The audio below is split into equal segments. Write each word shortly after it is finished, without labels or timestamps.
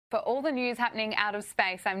For all the news happening out of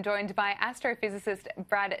space, I'm joined by astrophysicist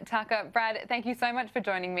Brad Tucker. Brad, thank you so much for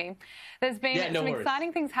joining me. There's been some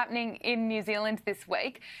exciting things happening in New Zealand this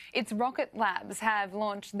week. Its rocket labs have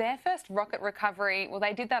launched their first rocket recovery. Well,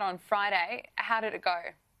 they did that on Friday. How did it go?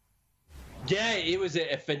 Yeah, it was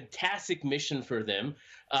a fantastic mission for them.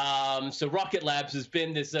 So Rocket Labs has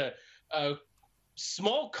been this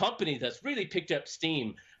small company that's really picked up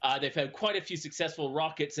steam. They've had quite a few successful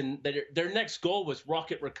rockets, and their next goal was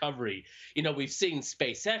rocket recovery. You know, we've seen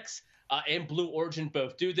SpaceX and Blue Origin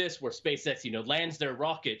both do this, where SpaceX, lands their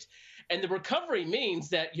rocket. And the recovery means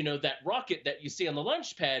that, that rocket that you see on the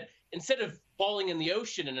launch pad, instead of falling in the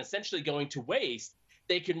ocean and essentially going to waste,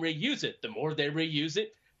 they can reuse it. The more they reuse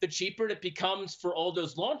it, the cheaper it becomes for all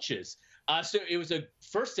those launches. So it was a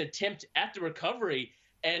first attempt at the recovery.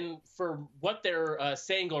 And for what they're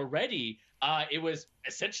saying already, it was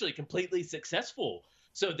essentially completely successful.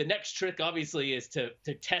 So the next trick, obviously, is to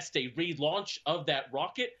test a relaunch of that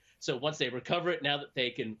rocket. So once they recover it, now that they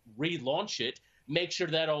can relaunch it, make sure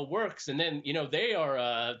that all works. And then, they are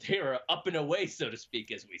up and away, so to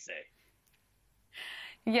speak, as we say.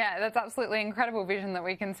 Yeah, that's absolutely incredible vision that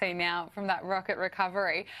we can see now from that rocket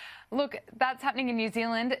recovery. Look, that's happening in New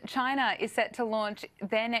Zealand. China is set to launch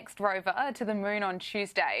their next rover to the moon on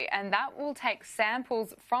Tuesday, and that will take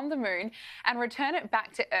samples from the moon and return it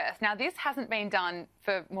back to Earth. Now, this hasn't been done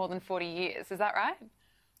for more than 40 years. Is that right?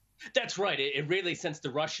 That's right. It really, since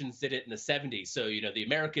the Russians did it in the 70s. So, the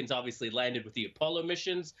Americans obviously landed with the Apollo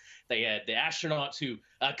missions. They had the astronauts who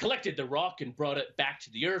collected the rock and brought it back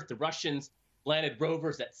to the Earth. The Russians landed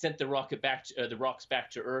rovers that sent the rocks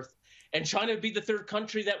back to Earth. And China would be the third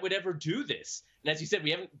country that would ever do this. And as you said,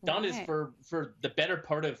 we haven't done this for the better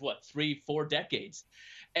part of 3-4 decades.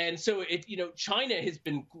 And so China has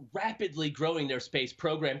been rapidly growing their space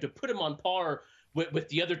program to put them on par with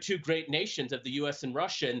the other two great nations of the US and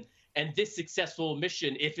Russia. And this successful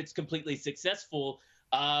mission, if it's completely successful,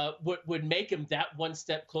 would make him that one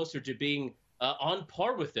step closer to being on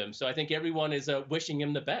par with them. So I think everyone is wishing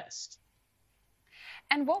him the best.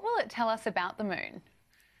 And what will it tell us about the moon?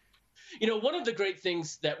 One of the great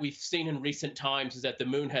things that we've seen in recent times is that the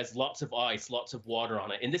moon has lots of ice, lots of water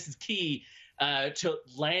on it. And this is key to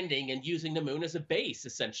landing and using the moon as a base,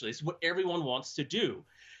 essentially. It's what everyone wants to do.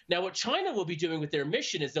 Now, what China will be doing with their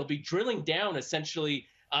mission is they'll be drilling down essentially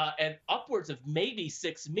at upwards of maybe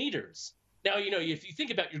 6 meters. Now, if you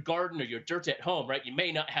think about your garden or your dirt at home, right, you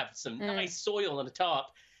may not have some nice soil on the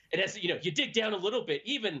top. And as you dig down a little bit,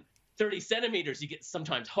 even 30 centimeters, you get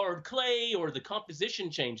sometimes hard clay or the composition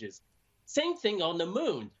changes. Same thing on the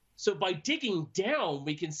moon. So by digging down,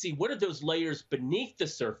 we can see what are those layers beneath the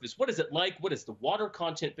surface? What is it like? What is the water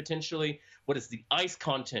content potentially? What is the ice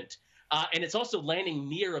content? And it's also landing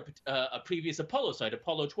near a previous Apollo site,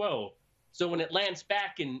 Apollo 12. So when it lands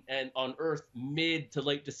back and on Earth mid to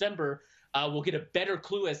late December, we'll get a better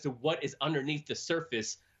clue as to what is underneath the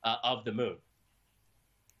surface of the moon.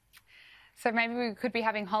 So maybe we could be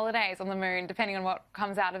having holidays on the moon, depending on what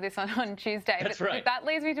comes out of this on Tuesday. That's right. But that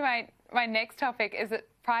leads me to my next topic, is that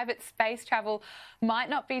private space travel might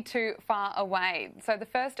not be too far away. So the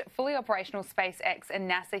first fully operational SpaceX and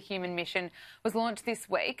NASA human mission was launched this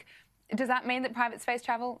week. Does that mean that private space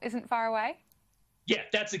travel isn't far away? Yeah,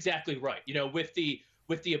 that's exactly right. With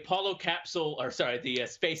the Apollo capsule, or sorry, the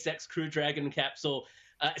SpaceX Crew Dragon capsule,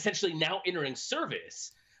 essentially now entering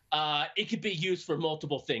service, it could be used for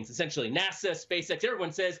multiple things. Essentially, NASA, SpaceX,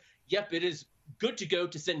 everyone says, yep, it is good to go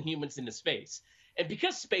to send humans into space. And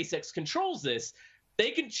because SpaceX controls this,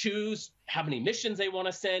 they can choose how many missions they want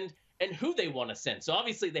to send and who they want to send. So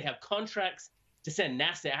obviously, they have contracts to send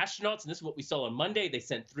NASA astronauts. And this is what we saw on Monday. They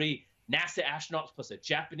sent 3 NASA astronauts plus a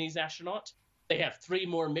Japanese astronaut. They have 3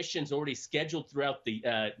 more missions already scheduled throughout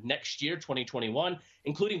the next year, 2021,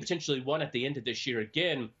 including potentially one at the end of this year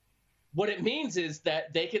again. What it means is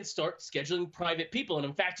that they can start scheduling private people. And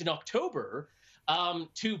in fact, in October,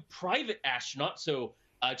 2 private astronauts, so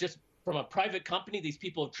just from a private company, these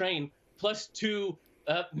people have trained, plus 2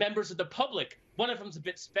 members of the public. One of them is a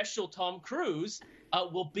bit special, Tom Cruise,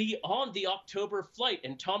 will be on the October flight.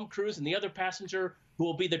 And Tom Cruise and the other passenger, who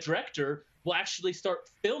will be the director, will actually start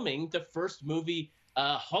filming the first movie,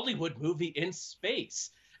 Hollywood movie in space.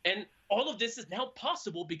 And all of this is now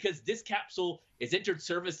possible because this capsule is entered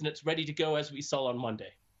service and it's ready to go, as we saw on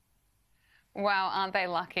Monday. Wow, aren't they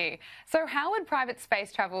lucky? So how would private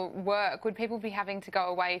space travel work? Would people be having to go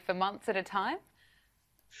away for months at a time?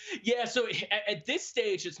 Yeah, so at this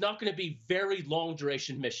stage, it's not going to be very long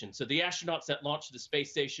duration missions. So the astronauts that launched the space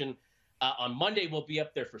station on Monday will be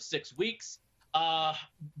up there for 6 weeks.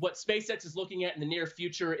 What SpaceX is looking at in the near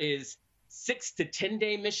future is 6 to 10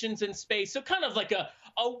 day missions in space. So kind of like a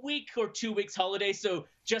a week or 2 weeks holiday, so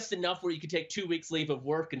just enough where you could take 2 weeks leave of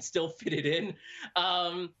work and still fit it in.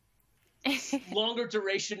 Um, Longer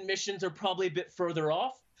duration missions are probably a bit further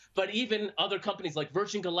off, but even other companies like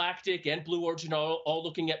Virgin Galactic and Blue Origin are all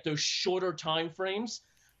looking at those shorter time frames.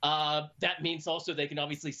 That means also they can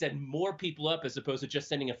obviously send more people up as opposed to just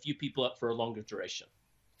sending a few people up for a longer duration.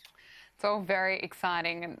 It's all very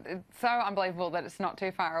exciting and it's so unbelievable that it's not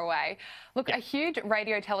too far away. Look, a huge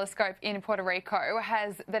radio telescope in Puerto Rico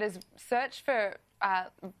has searched for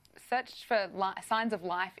signs of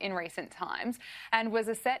life in recent times and was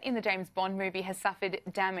a set in the James Bond movie has suffered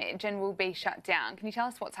damage and will be shut down. Can you tell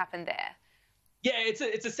us what's happened there? Yeah,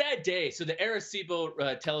 it's a sad day. So the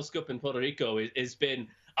Arecibo telescope in Puerto Rico has been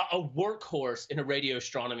a workhorse in radio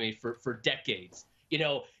astronomy for decades. You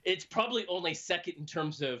know, it's probably only second in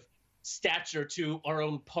terms of stature to our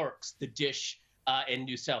own parks, the Dish in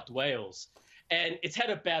New South Wales. And it's had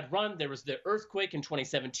a bad run. There was the earthquake in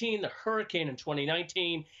 2017, the hurricane in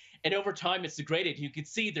 2019, and over time it's degraded. You can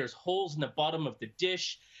see there's holes in the bottom of the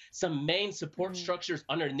dish. Some main support structures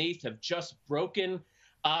underneath have just broken.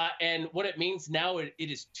 And what it means now, it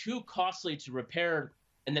is too costly to repair.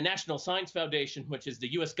 And the National Science Foundation, which is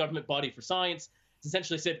the U.S. government body for science,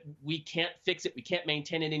 essentially said, we can't fix it, we can't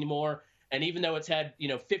maintain it anymore. And even though it's had,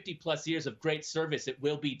 50 plus years of great service, it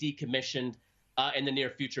will be decommissioned in the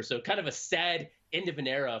near future. So kind of a sad end of an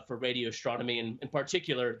era for radio astronomy, and in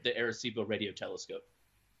particular, the Arecibo radio telescope.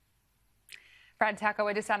 Brad Tucker,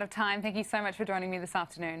 we're just out of time. Thank you so much for joining me this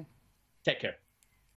afternoon. Take care.